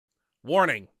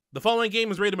Warning: the following game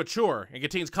is rated mature and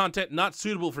contains content not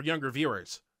suitable for younger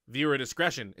viewers. Viewer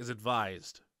discretion is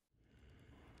advised.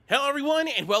 Hello everyone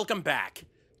and welcome back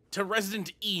to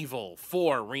Resident Evil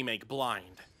 4 Remake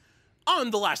Blind. On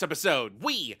the last episode,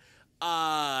 we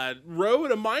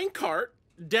rode a minecart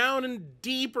down and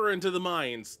deeper into the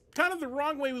mines. Kind of the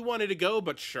wrong way we wanted to go,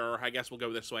 but sure, I guess we'll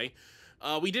go this way.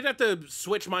 We did have to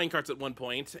switch minecarts at one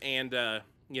point and,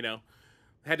 you know,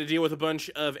 had to deal with a bunch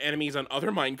of enemies on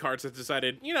other minecarts that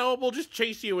decided, you know, we'll just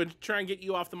chase you and try and get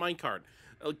you off the minecart,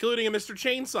 including a Mr.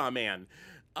 Chainsaw Man.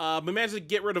 We managed to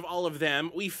get rid of all of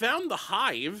them. We found the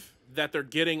hive that they're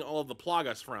getting all of the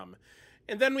Plagas from.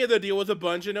 And then we had to deal with a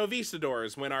bunch of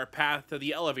Novistadors when our path to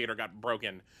the elevator got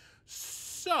broken.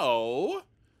 So,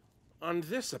 on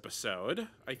this episode,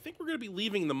 I think we're going to be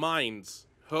leaving the mines.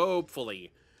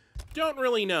 Hopefully. Don't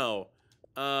really know.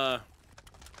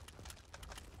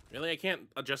 Really, I can't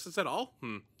adjust this at all?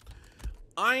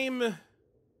 I'm a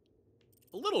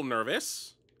little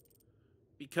nervous.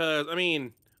 Because, I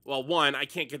mean, well, one, I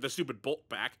can't get the stupid bolt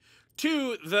back.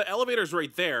 Two, the elevator's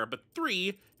right there. But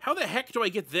three, how the heck do I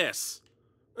get this?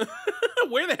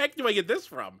 Where the heck do I get this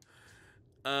from?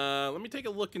 Let me take a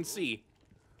look and see.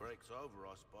 Break's over,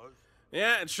 I suppose.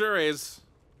 Yeah, it sure is.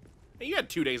 Hey, you had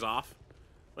 2 days off.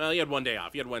 Well, you had 1 day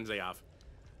off. You had Wednesday off.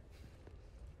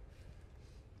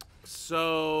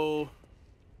 So,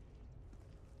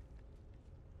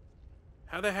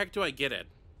 how the heck do I get it?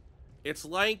 It's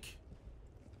like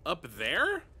up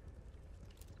there?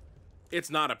 It's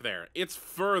not up there. It's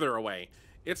further away.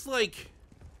 It's like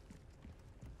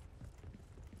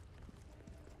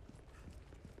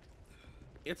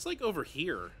over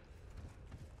here.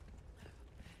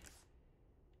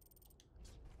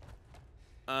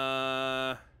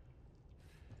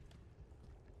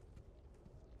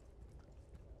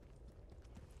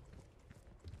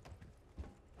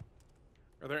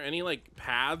 Are there any, like,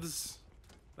 paths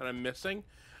that I'm missing?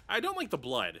 I don't like the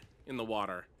blood in the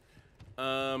water.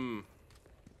 I mean,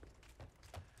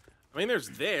 there's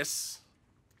this.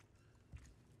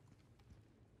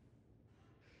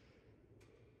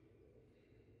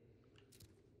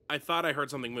 I thought I heard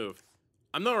something move.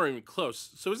 I'm not even close.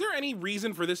 So is there any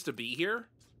reason for this to be here?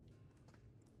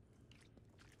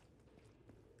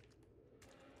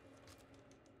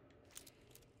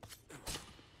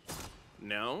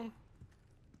 No.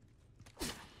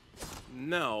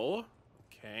 No.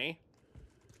 Okay.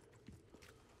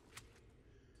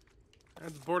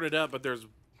 That's boarded up, but there's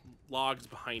logs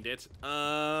behind it. Did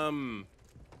I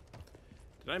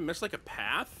miss, like, a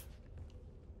path?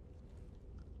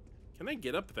 Can I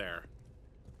get up there?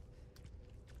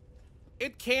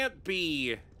 It can't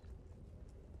be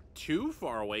too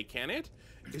far away, can it?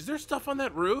 Is there stuff on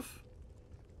that roof?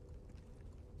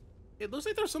 It looks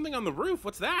like there's something on the roof.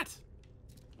 What's that?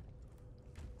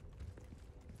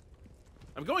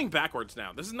 I'm going backwards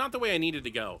now. This is not the way I needed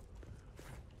to go.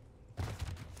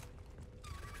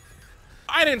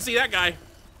 I didn't see that guy.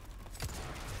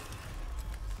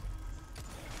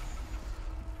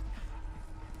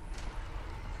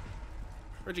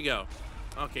 Where'd you go?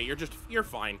 Okay, you're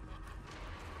fine.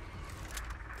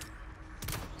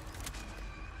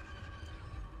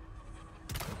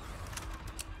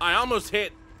 I almost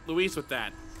hit Luis with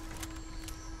that.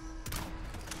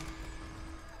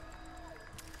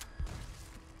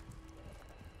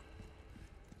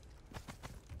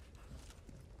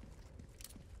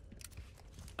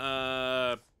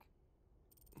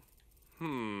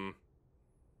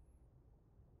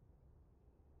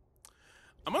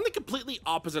 I'm on the completely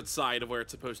opposite side of where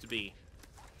it's supposed to be.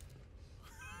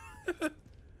 Oh,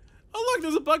 look,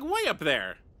 there's a bug way up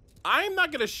there. I'm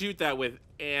not gonna shoot that with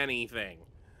anything.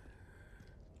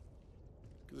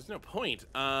 There's no point.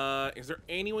 Is there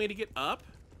any way to get up?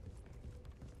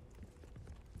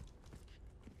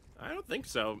 I don't think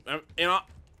so.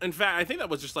 In fact, I think that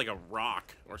was just like a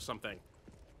rock or something.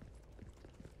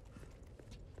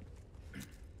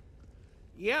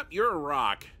 Yep, you're a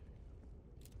rock.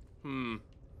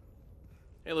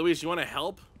 Hey, Luis, you want to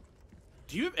help?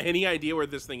 Do you have any idea where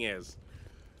this thing is?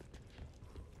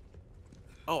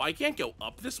 Oh, I can't go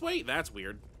up this way? That's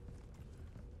weird.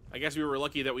 I guess we were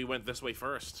lucky that we went this way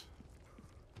first.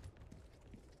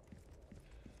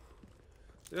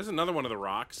 There's another one of the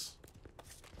rocks.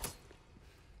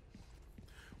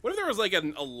 What if there was like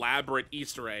an elaborate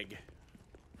Easter egg?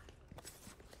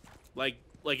 Like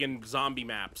in zombie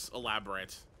maps,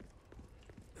 elaborate.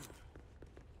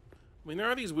 I mean, there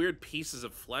are these weird pieces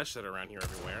of flesh that are around here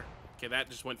everywhere. Okay, that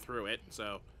just went through it,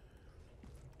 so...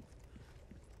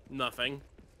 Nothing.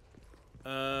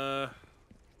 I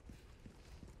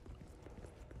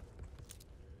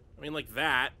mean, like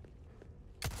that.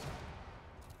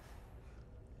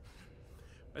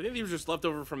 I think these were just left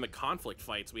over from the conflict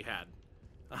fights we had.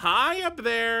 Hi up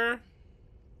there.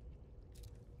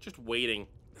 Just waiting.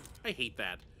 I hate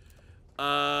that.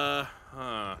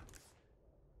 Huh.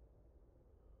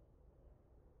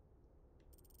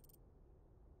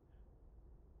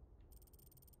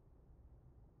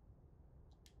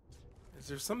 Is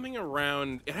there something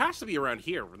around? It has to be around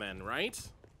here then, right?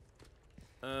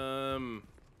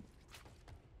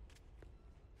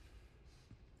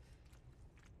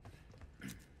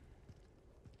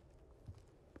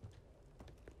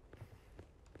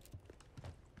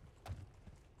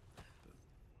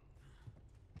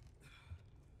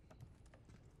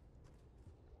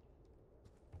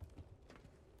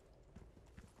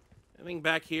 Anything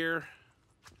back here?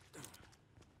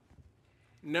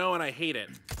 No, and I hate it.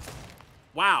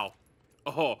 Wow.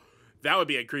 Oh, that would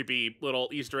be a creepy little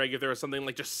Easter egg if there was something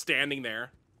like just standing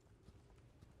there.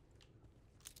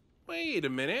 Wait a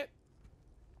minute.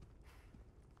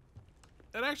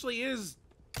 That actually is...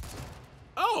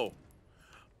 Oh.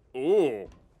 Ooh.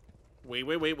 Wait.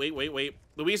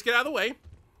 Luis, get out of the way.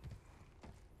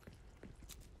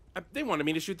 They wanted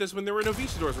me to shoot this when there were no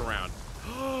Vistadors around.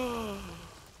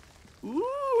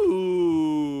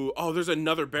 Ooh. Oh, there's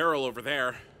another barrel over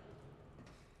there.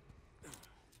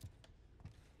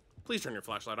 Please turn your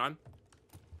flashlight on.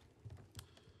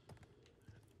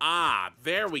 Ah,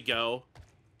 there we go.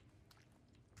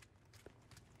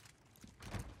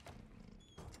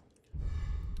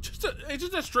 It's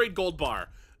just a straight gold bar.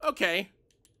 Okay.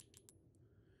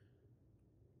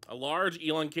 A large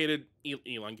elongated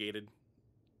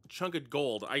chunk of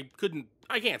gold. I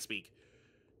can't speak.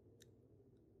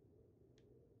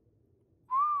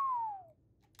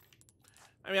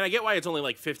 I mean, I get why it's only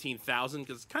like 15,000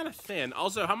 because it's kind of thin.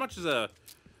 Also, how much is a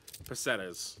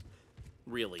pesetas?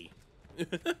 Really?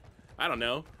 I don't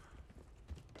know.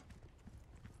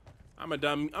 I'm a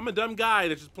dumb guy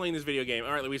that's just playing this video game.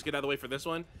 All right, Luis, get out of the way for this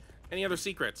one. Any other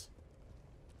secrets?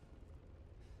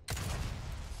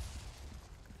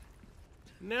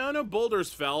 No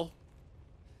boulders fell.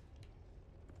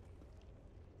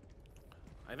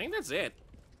 I think that's it.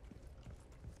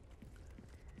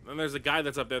 Then there's a guy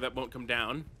that's up there that won't come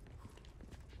down.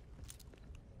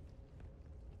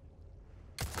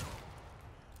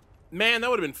 Man, that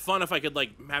would have been fun if I could,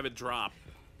 like, have it drop.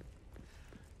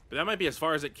 But that might be as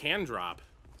far as it can drop.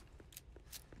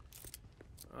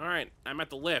 Alright, I'm at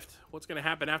the lift. What's gonna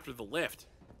happen after the lift?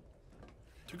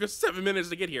 Took us 7 minutes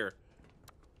to get here.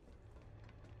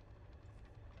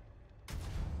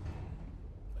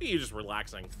 Look at you just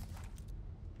relaxing.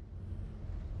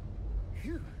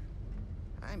 Phew.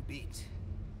 I'm beat.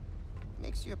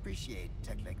 Makes you appreciate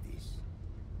tech like this.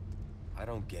 I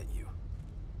don't get you.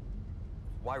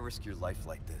 Why risk your life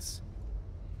like this?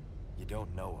 You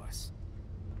don't know us.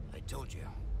 I told you.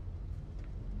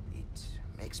 It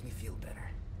makes me feel better.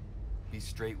 Be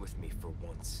straight with me for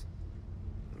once.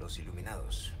 Los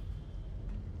Iluminados.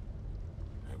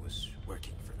 I was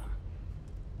working for them.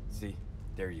 See?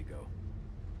 There you go.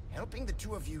 Helping the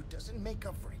two of you doesn't make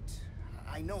up for it.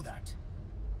 I know that.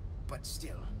 But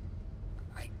still,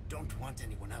 I don't want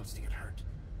anyone else to get hurt.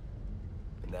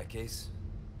 In that case,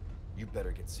 you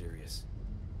better get serious.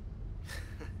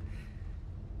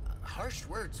 Harsh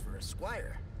words for a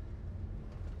squire.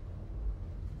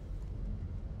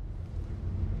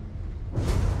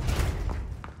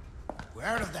 We're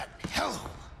out of that hellhole.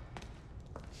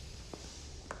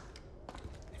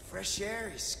 The fresh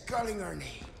air is calling our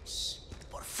names.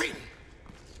 Por fin!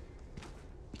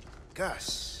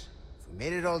 Gus, if we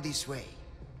made it all this way,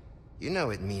 you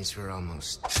know it means we're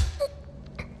almost...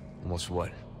 Almost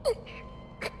what?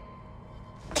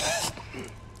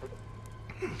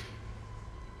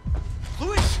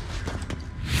 Luis!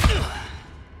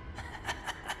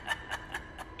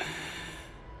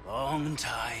 Long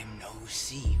time no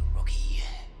see, rookie.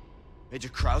 Major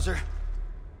Krauser?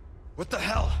 What the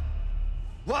hell?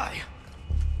 Why?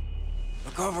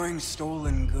 Recovering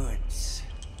stolen goods.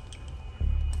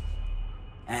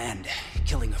 And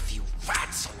killing a few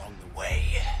rats along the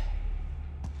way.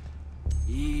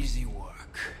 Easy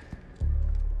work.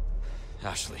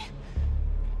 Ashley,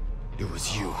 it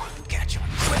was you. You catch on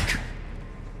quick.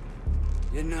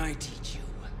 Didn't I teach you?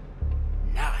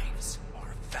 Knives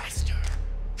are faster.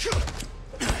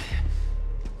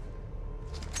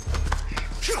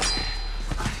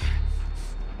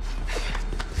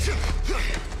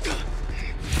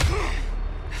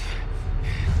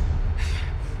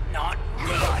 Not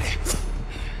good.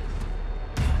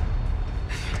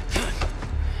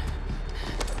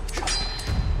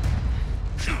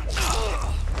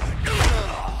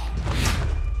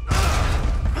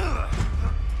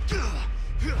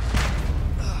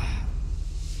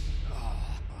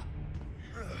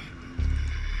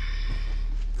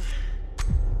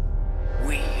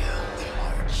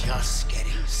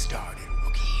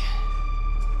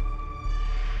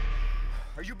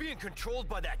 controlled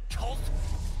by that cult?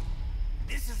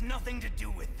 This has nothing to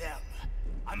do with them.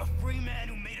 I'm a free man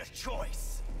who made a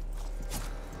choice.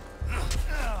 Not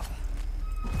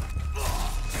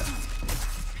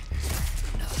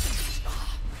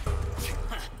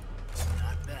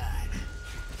bad.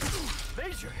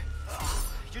 Major!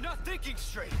 You're not thinking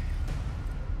straight!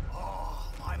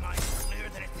 Oh, my mind's clearer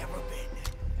than it's ever been.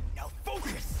 Now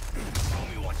focus! Show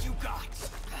me what you got!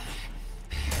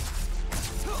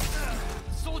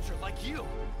 Soldier like you!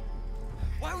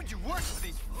 Why would you work for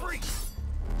these freaks?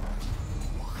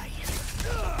 Why?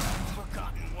 I've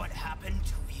forgotten what happened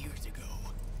 2 years ago.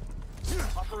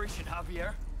 Operation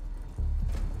Javier?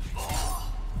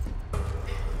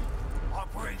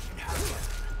 Operation Javier.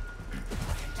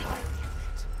 My entire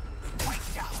unit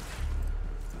wiped out.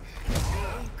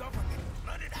 Our own government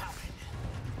let it happen.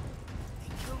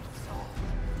 They killed us all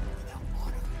without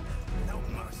honor, without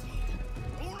mercy,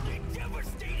 only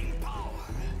devastating power.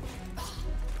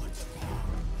 What's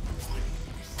wrong?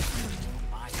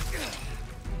 My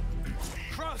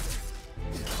Krauser!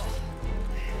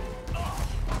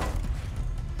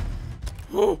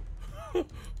 Oh.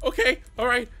 Okay,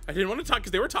 alright. I didn't want to talk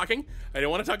because they were talking.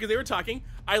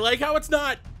 I like how it's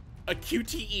not a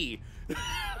QTE.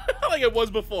 Like it was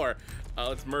before.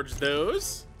 Let's merge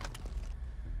those.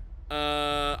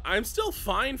 I'm still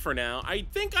fine for now. I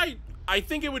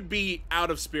think it would be out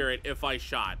of spirit if I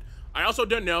shot. I also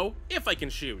don't know if I can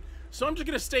shoot. So I'm just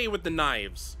gonna stay with the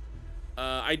knives.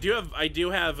 I do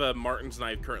have Martin's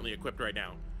knife currently equipped right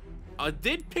now. I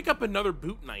did pick up another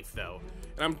boot knife though.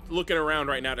 And I'm looking around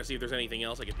right now to see if there's anything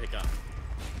else I can pick up.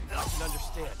 I can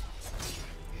understand.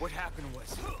 What happened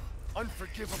was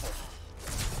unforgivable.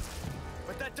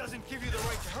 But that doesn't give you the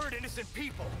right to hurt innocent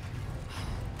people.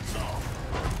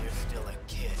 You're still a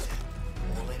kid,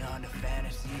 holding on to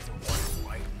fantasies of what's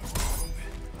right and wrong.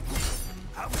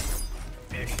 How would you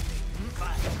learn anything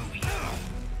past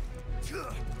 2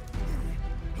 years?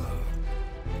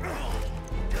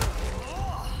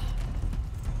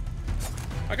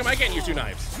 How come I can't use two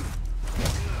knives?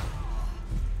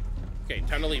 Okay,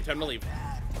 time to leave,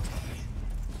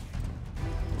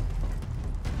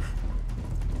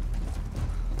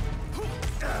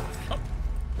 Oh.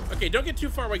 Okay, don't get too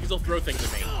far away because they'll throw things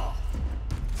at me.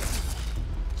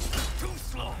 Too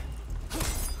slow.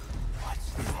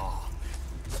 What's wrong?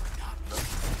 Not looking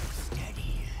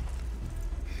steady.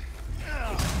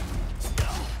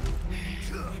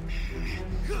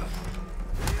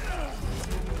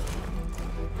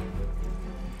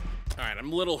 All right,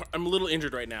 I'm a little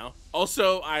injured right now.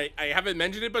 Also, I haven't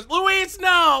mentioned it, but Luis,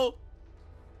 no!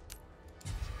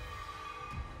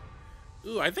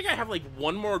 Ooh, I think I have like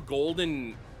one more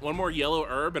yellow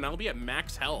herb, and I'll be at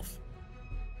max health.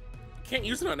 Can't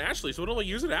use it on Ashley, so what do I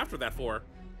use it after that for?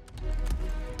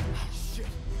 Shit.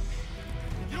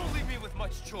 You don't leave me with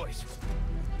much choice.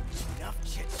 Enough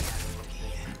chit-chat,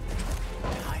 rookie.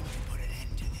 Time to put an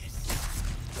end to this.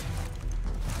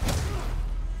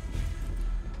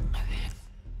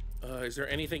 Is there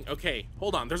anything? Okay,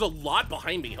 hold on. There's a lot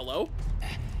behind me. Hello?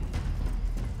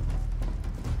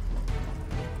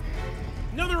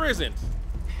 No, there isn't.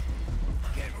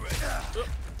 Get ready.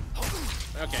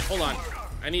 Okay, hold on.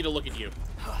 I need to look at you.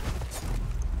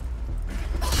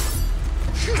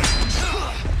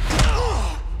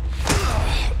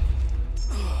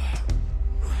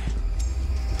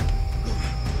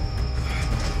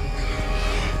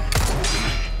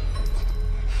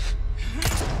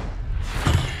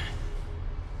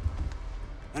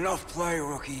 Enough play,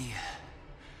 rookie.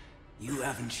 You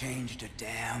haven't changed a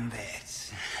damn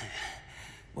bit.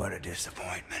 What a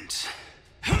disappointment.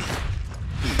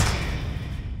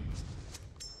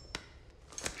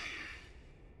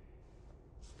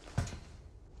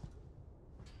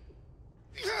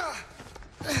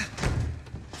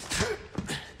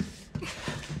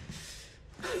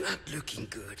 Not looking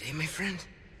good, eh, my friend?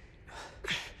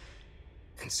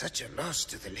 And such a loss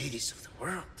to the ladies of the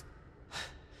world.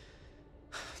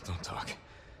 Don't talk.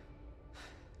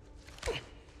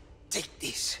 Take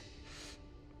this.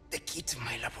 The key to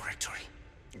my laboratory.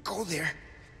 Go there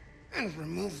and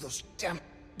remove those damn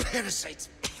parasites.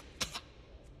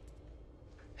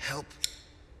 Help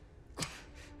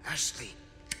Ashley.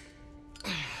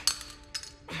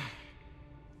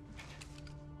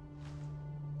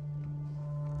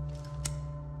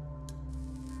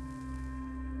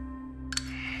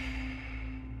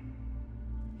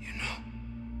 You know,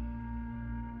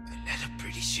 I led a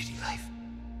pretty shitty life.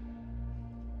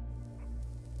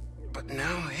 But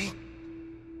now, eh?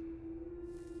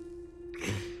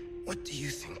 What do you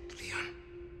think, Leon?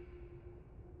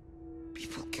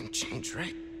 People can change,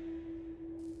 right?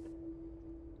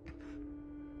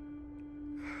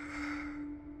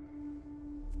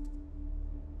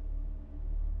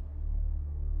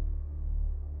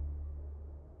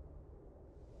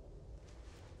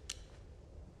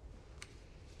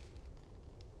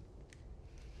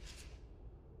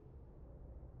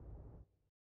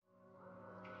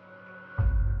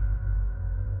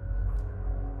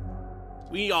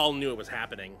 We all knew it was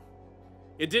happening.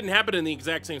 It didn't happen in the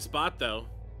exact same spot, though.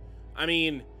 I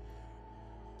mean,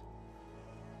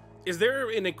 is there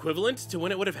an equivalent to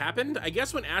when it would have happened? I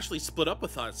guess when Ashley split up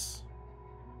with us,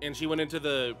 and she went into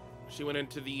the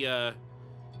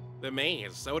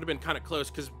maze. That would have been kind of close,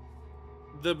 because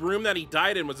the room that he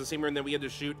died in was the same room that we had to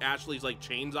shoot Ashley's like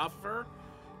chains off of her.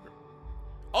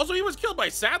 Also, he was killed by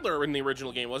Sadler in the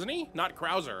original game, wasn't he? Not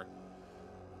Krauser.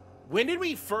 When did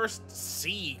we first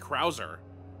see Krauser?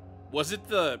 Was it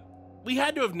the... We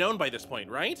had to have known by this point,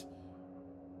 right?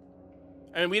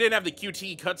 I mean, we didn't have the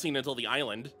QT cutscene until the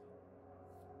island.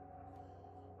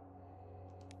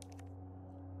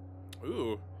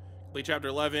 Ooh. Complete Chapter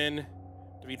 11.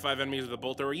 Defeat 5 enemies with a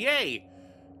bolt thrower. Yay!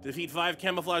 Defeat 5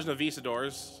 camouflage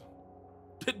Novicidors.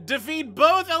 Defeat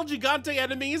both El Gigante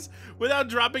enemies without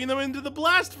dropping them into the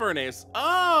blast furnace.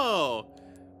 Oh!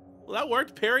 Well, that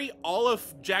worked. Parry all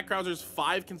of Jack Krauser's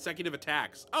 5 consecutive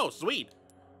attacks. Oh, sweet.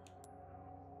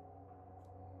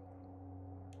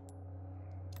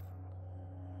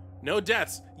 No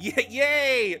deaths.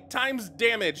 Yay! Times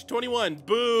damage. 21.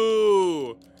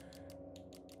 Boo!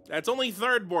 That's only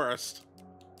third worst.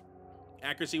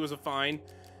 Accuracy was a fine.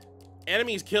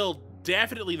 Enemies killed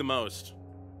definitely the most.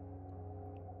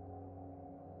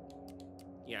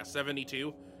 Yeah,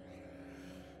 72.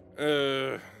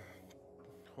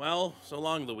 Well, so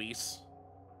long, Luis.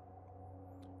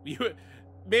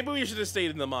 Maybe we should have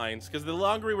stayed in the mines, because the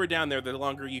longer we were down there, the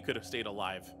longer you could have stayed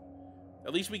alive.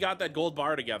 At least we got that gold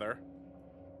bar together.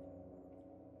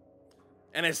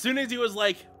 And as soon as he was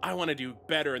like, I want to do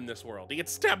better in this world, he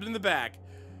gets stabbed in the back.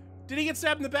 Did he get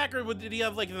stabbed in the back, or did he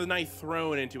have, like, the knife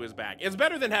thrown into his back? It's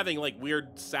better than having, like,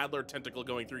 weird Sadler tentacle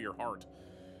going through your heart.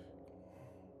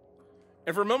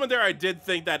 And for a moment there, I did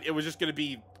think that it was just going to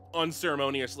be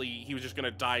unceremoniously, he was just going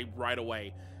to die right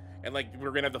away. And, like, we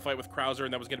were going to have the fight with Krauser,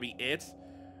 and that was going to be it.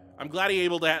 I'm glad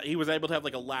he was able to have,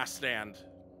 like, a last stand.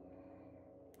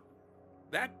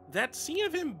 That scene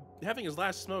of him having his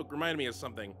last smoke reminded me of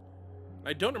something.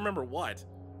 I don't remember what.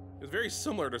 It was very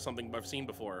similar to something I've seen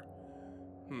before.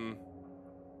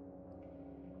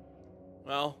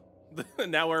 Well,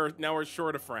 now we're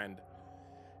short a friend.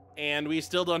 And we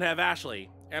still don't have Ashley.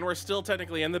 And we're still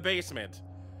technically in the basement.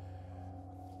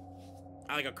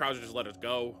 I like how Krauser just let us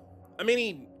go. I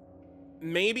mean,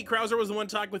 maybe Krauser was the one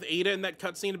talking with Ada in that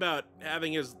cutscene about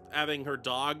having her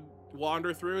dog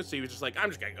wander through, so he was just like, I'm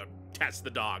just gonna go test the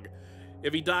dog.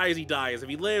 If he dies, he dies. If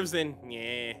he lives, then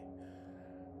yeah.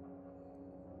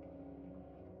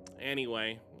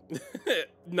 Anyway,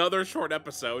 another short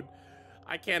episode.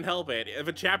 I can't help it. If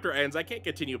a chapter ends, I can't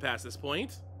continue past this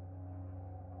point.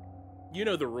 You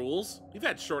know the rules. We've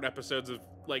had short episodes of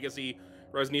Legacy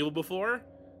Resident Evil before.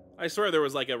 I swear there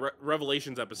was like a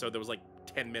Revelations episode that was like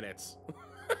 10 minutes.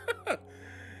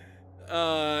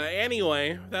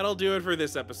 Anyway, that'll do it for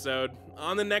this episode.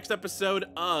 On the next episode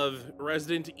of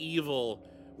Resident Evil...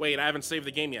 Wait, I haven't saved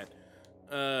the game yet.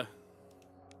 There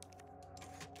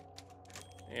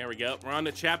we go. We're on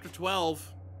to Chapter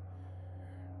 12.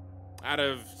 Out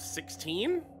of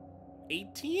 16?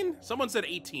 18? Someone said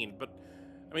 18, but...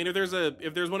 I mean,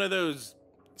 if there's one of those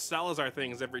Salazar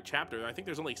things every chapter, I think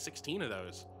there's only 16 of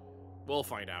those. We'll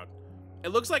find out. It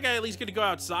looks like I at least get to go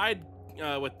outside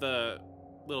with the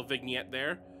little vignette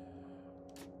there.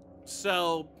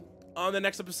 So, on the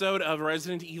next episode of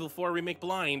Resident Evil 4 Remake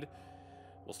Blind,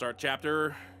 we'll start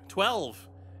Chapter 12,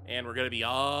 and we're going to be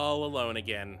all alone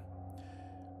again.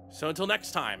 So until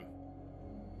next time,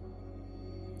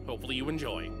 hopefully you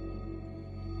enjoy.